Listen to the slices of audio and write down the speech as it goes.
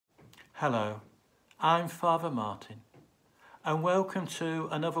Hello, I'm Father Martin, and welcome to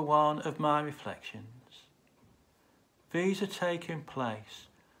another one of my reflections. These are taking place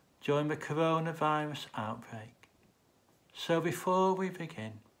during the coronavirus outbreak. So before we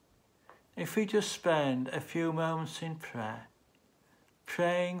begin, if we just spend a few moments in prayer,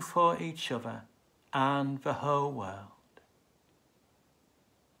 praying for each other and the whole world.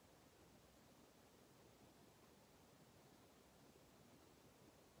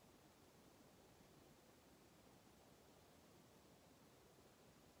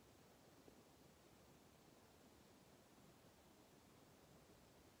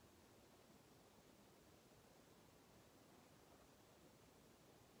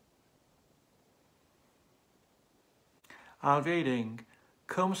 Our reading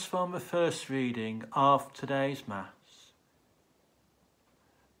comes from the first reading of today's Mass,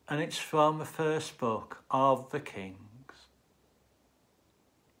 and it's from the first book of the Kings.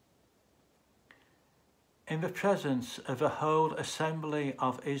 In the presence of the whole assembly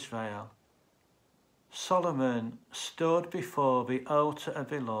of Israel, Solomon stood before the altar of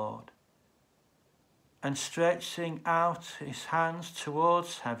the Lord, and stretching out his hands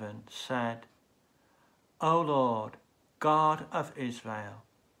towards heaven, said, O Lord, God of Israel,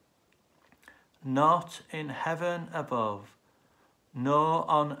 not in heaven above, nor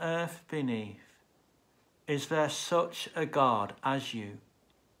on earth beneath, is there such a God as you,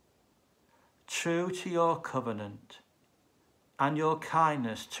 true to your covenant and your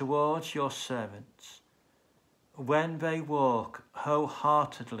kindness towards your servants, when they walk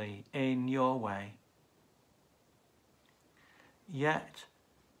wholeheartedly in your way. Yet,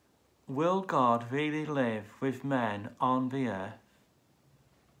 will God really live with men on the earth?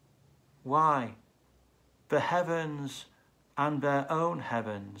 Why, the heavens and their own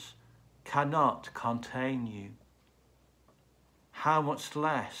heavens cannot contain you. How much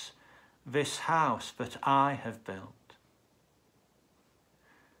less this house that I have built?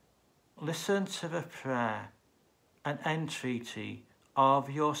 Listen to the prayer and entreaty of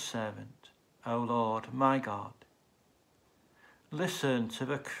your servant, O Lord my God. Listen to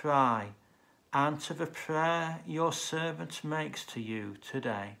the cry and to the prayer your servant makes to you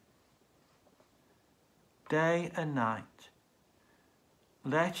today. Day and night,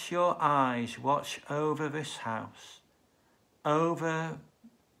 let your eyes watch over this house, over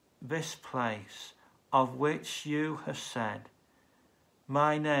this place of which you have said,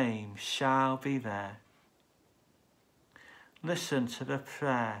 my name shall be there. Listen to the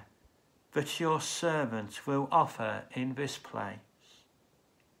prayer that your servant will offer in this place.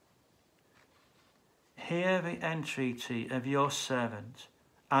 Hear the entreaty of your servant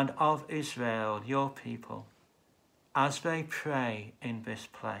and of Israel, your people, as they pray in this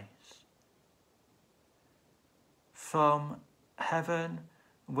place. From heaven,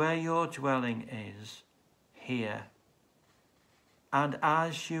 where your dwelling is, hear, and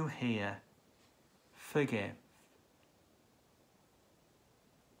as you hear, forgive.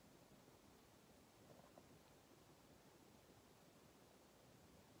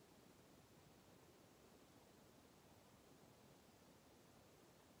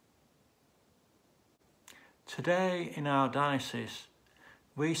 Today in our diocese,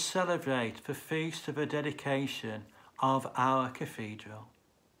 we celebrate the feast of the dedication of our cathedral.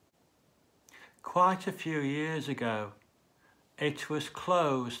 Quite a few years ago, it was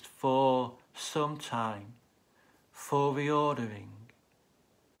closed for some time for reordering.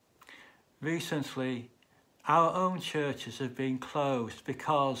 Recently, our own churches have been closed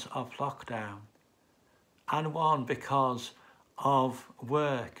because of lockdown, and one because of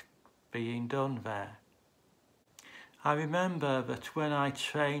work being done there. I remember that when I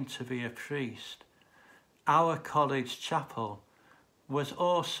trained to be a priest, our college chapel was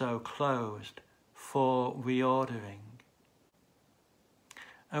also closed for reordering.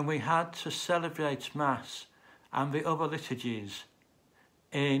 And we had to celebrate Mass and the other liturgies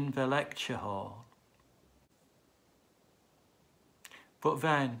in the lecture hall. But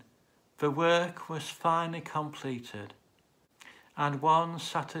then the work was finally completed, and one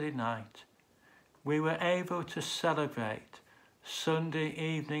Saturday night we were able to celebrate Sunday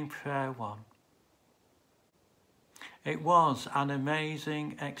evening prayer 1. It was an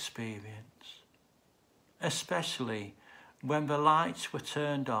amazing experience, especially when the lights were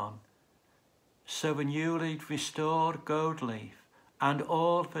turned on, so the newly restored gold leaf and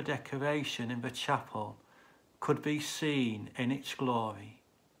all the decoration in the chapel could be seen in its glory.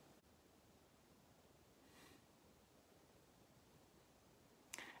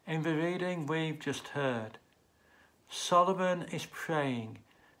 In the reading we've just heard, Solomon is praying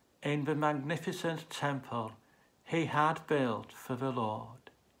in the magnificent temple he had built for the Lord.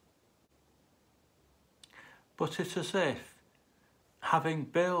 But it's as if, having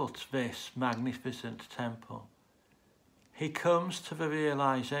built this magnificent temple, he comes to the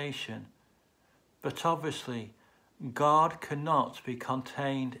realization that obviously God cannot be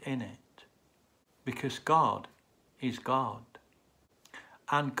contained in it, because God is God,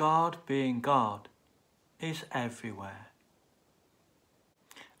 and God being God is everywhere.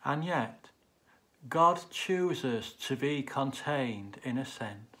 And yet, God chooses to be contained in a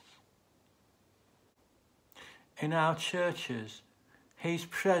sense. In our churches, he's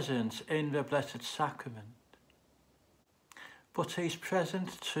present in the Blessed Sacrament, but he's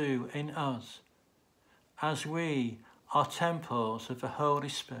present too in us, as we are temples of the Holy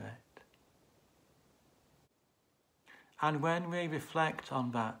Spirit. And when we reflect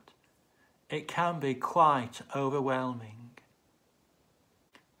on that, it can be quite overwhelming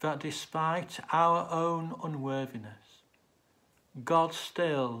that despite our own unworthiness, God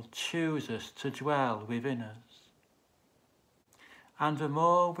still chooses to dwell within us. And the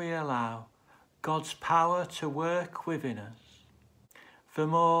more we allow God's power to work within us, the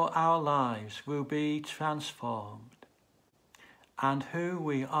more our lives will be transformed, and who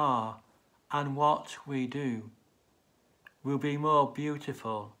we are and what we do will be more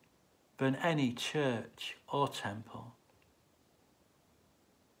beautiful than any church or temple.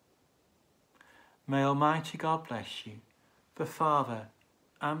 May Almighty God bless you, the Father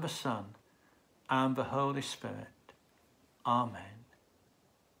and the Son and the Holy Spirit. Amen.